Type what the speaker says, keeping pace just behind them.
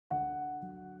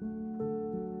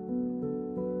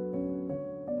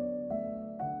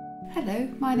Hello,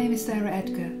 my name is Sarah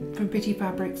Edgar from Pretty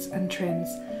Fabrics and Trims,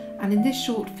 and in this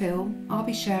short film I'll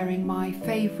be sharing my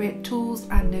favourite tools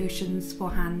and notions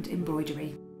for hand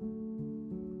embroidery.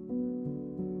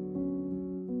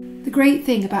 The great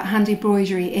thing about hand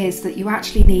embroidery is that you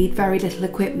actually need very little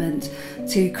equipment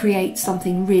to create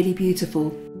something really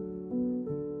beautiful.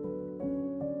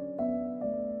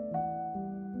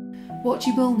 What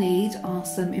you will need are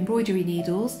some embroidery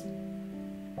needles,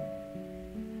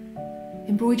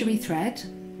 embroidery thread,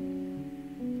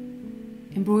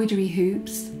 embroidery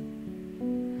hoops,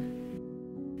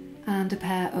 and a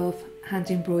pair of hand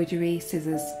embroidery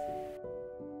scissors.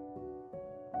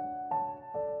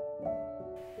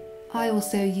 I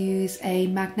also use a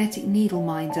magnetic needle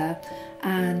minder,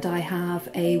 and I have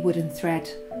a wooden thread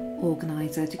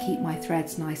organiser to keep my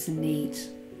threads nice and neat.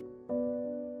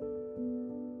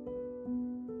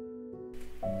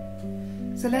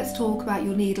 So let's talk about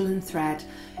your needle and thread.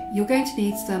 You're going to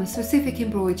need some specific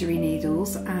embroidery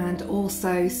needles and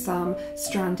also some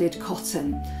stranded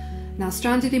cotton. Now,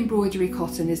 stranded embroidery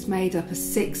cotton is made up of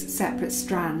 6 separate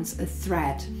strands of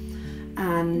thread,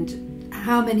 and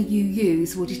how many you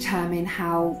use will determine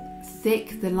how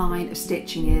thick the line of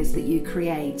stitching is that you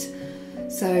create.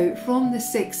 So from the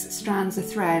 6 strands of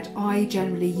thread, I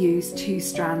generally use 2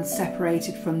 strands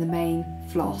separated from the main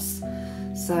floss.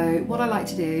 So what I like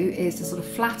to do is to sort of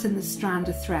flatten the strand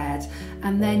of thread,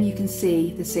 and then you can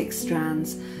see the 6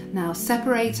 strands. Now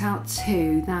separate out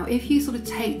 2. Now if you sort of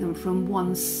take them from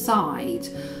one side,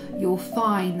 you'll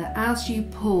find that as you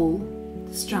pull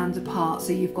the strand apart,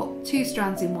 so you've got 2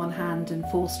 strands in one hand and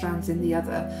 4 strands in the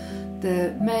other,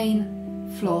 the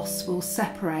main floss will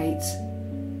separate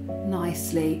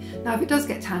nicely. Now if it does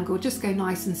get tangled, just go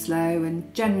nice and slow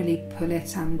and generally pull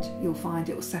it, and you'll find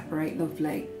it will separate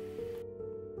lovely.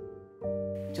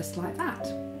 Just like that.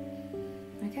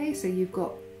 Okay, so you've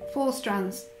got 4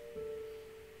 strands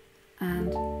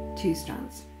and 2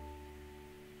 strands.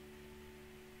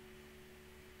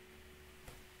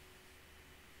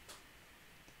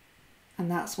 And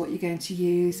that's what you're going to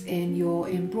use in your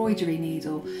embroidery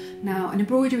needle. Now, an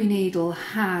embroidery needle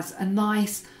has a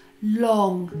nice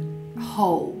long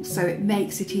hole, so it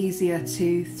makes it easier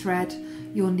to thread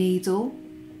your needle.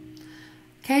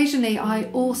 Occasionally I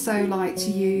also like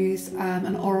to use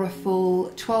an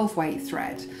Oriful 12 weight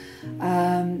thread.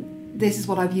 This is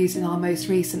what I've used in our most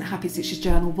recent Happy Stitches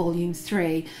Journal Volume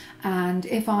 3, and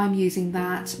if I'm using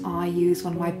that, I use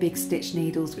one of my big stitch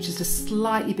needles, which is just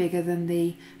slightly bigger than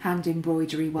the hand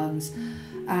embroidery ones.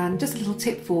 And just a little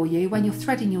tip for you: when you're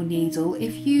threading your needle,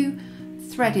 if you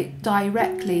thread it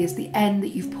directly as the end that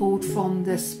you've pulled from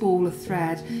the spool of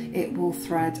thread, it will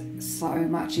thread so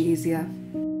much easier.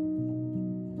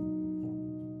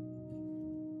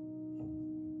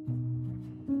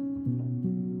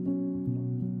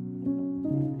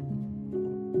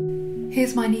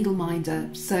 Here's my needle minder.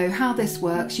 So how this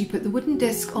works, you put the wooden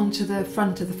disc onto the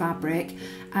front of the fabric,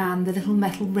 and the little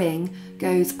metal ring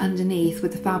goes underneath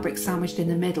with the fabric sandwiched in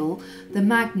the middle. The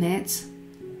magnet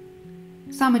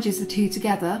sandwiches the two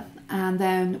together, and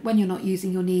then when you're not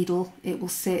using your needle, it will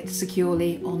sit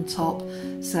securely on top,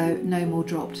 so no more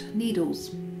dropped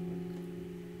needles.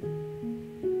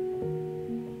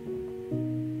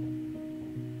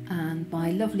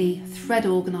 My lovely thread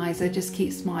organiser just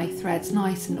keeps my threads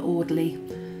nice and orderly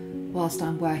whilst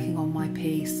I'm working on my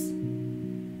piece.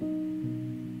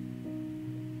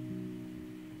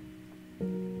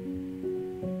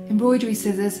 Embroidery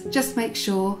scissors, just make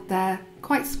sure they're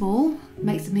quite small,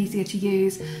 makes them easier to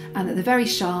use, and that they're very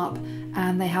sharp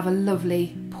and they have a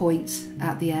lovely point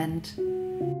at the end.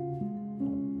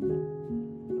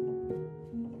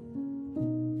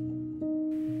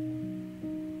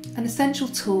 An essential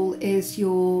tool is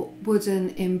your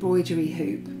wooden embroidery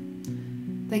hoop.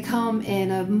 They come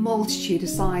in a multitude of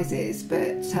sizes,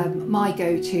 but my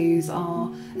go-tos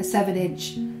are a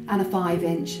 7-inch and a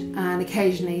 5-inch, and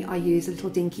occasionally I use a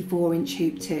little dinky 4-inch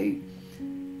hoop too.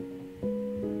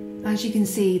 As you can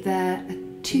see, they're a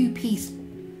 2-piece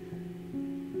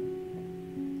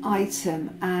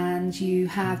item, and you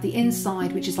have the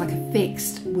inside, which is like a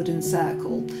fixed wooden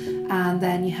circle, and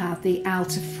then you have the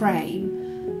outer frame,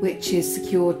 which is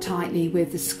secured tightly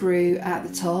with the screw at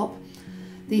the top.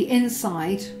 The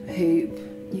inside hoop,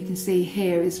 you can see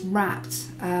here, is wrapped,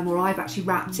 or I've actually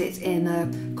wrapped it in a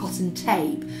cotton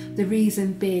tape. The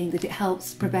reason being that it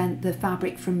helps prevent the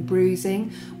fabric from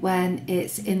bruising when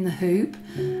it's in the hoop.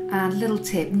 And little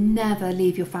tip, never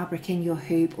leave your fabric in your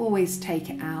hoop, always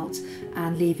take it out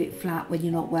and leave it flat when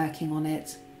you're not working on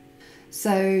it.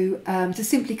 So to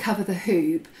simply cover the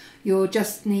hoop, you'll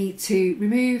just need to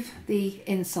remove the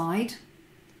inside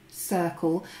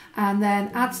circle, and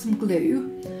then add some glue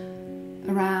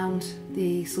around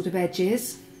the sort of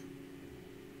edges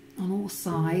on all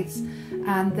sides,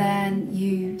 and then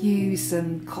you use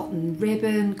some cotton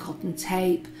ribbon, cotton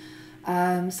tape,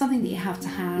 something that you have to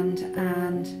hand,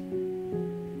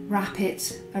 and wrap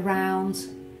it around,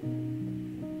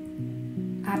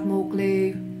 add more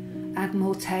glue, add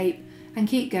more tape, and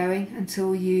keep going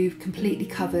until you've completely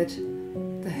covered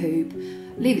the hoop.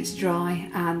 Leave it to dry,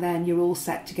 and then you're all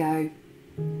set to go.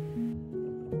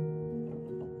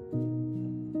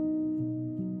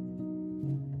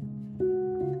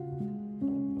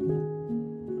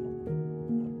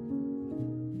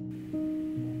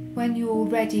 When you're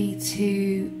ready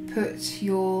to put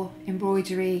your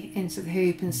embroidery into the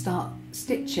hoop and start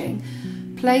stitching,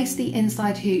 place the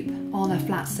inside hoop on a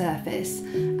flat surface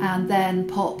and then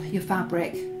pop your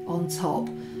fabric on top.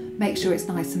 Make sure it's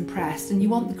nice and pressed, and you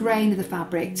want the grain of the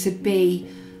fabric to be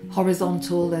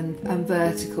horizontal and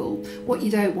vertical. What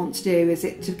you don't want to do is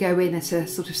it to go in at a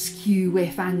sort of skew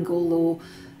whiff angle or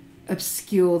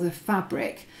obscure the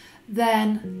fabric.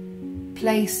 Then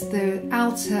place the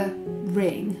outer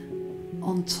ring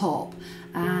on top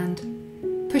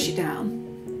and push it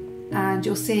down, and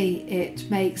you'll see it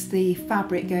makes the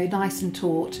fabric go nice and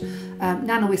taut.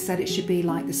 Nan always said it should be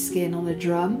like the skin on a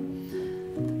drum.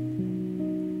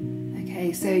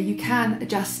 Okay, so you can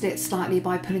adjust it slightly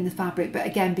by pulling the fabric, but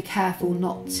again be careful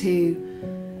not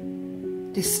to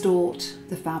distort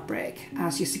the fabric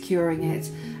as you're securing it,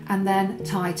 and then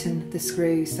tighten the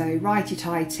screw. So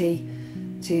righty-tighty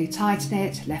to tighten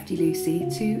it,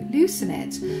 lefty-loosey to loosen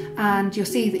it. And you'll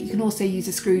see that you can also use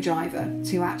a screwdriver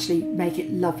to actually make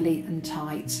it lovely and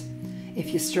tight if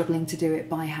you're struggling to do it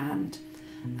by hand.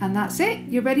 And that's it,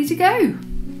 you're ready to go.